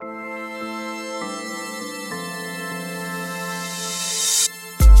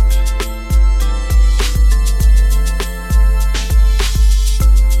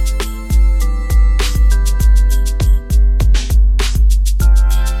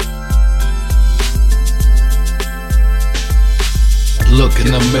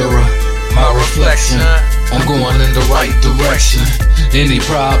in the mirror, my reflection. I'm going in the right direction. Any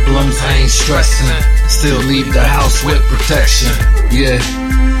problems, I ain't stressing. Still leave the house with protection. Yeah,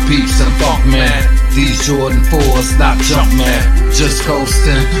 peeps and Dafunkman. These Jordan 4s, not Jumpman. Just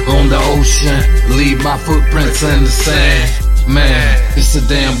coasting on the ocean. Leave my footprints in the sand. Man, it's a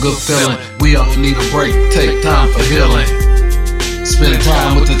damn good feeling. We all need a break, take time for healing. Spend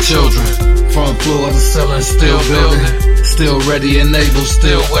time with the children. From floor to ceiling, still building. Still ready and able,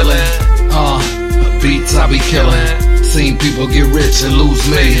 still willing. Beats I be killing. Seen people get rich and lose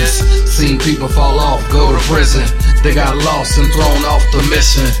millions. Seen people fall off, go to prison. They got lost and thrown off the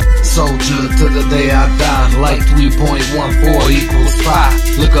mission. Soldier to the day I die. Like 3.14 equals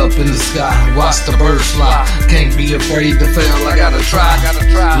 5. Look up in the sky, watch the birds fly. Can't be afraid to fail, I gotta try.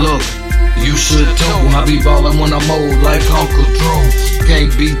 Look, you should too. I be ballin' when I'm old like Uncle Drew.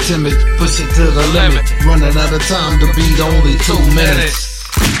 Can't be timid, push it to the limit. Running out of time to beat only 2 minutes.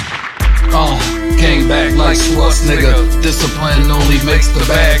 Came back like Schwarzenegger. Discipline only makes the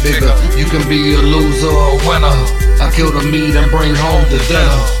bag bigger. You can be a loser or a winner. I kill the meat and bring home the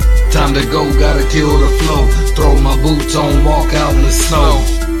dinner. Time to go, gotta kill the flow. Throw my boots on, walk out in the snow.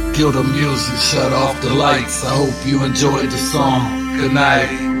 Kill the music, shut off the lights. I hope you enjoyed the song. Good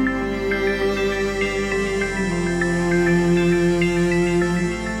night.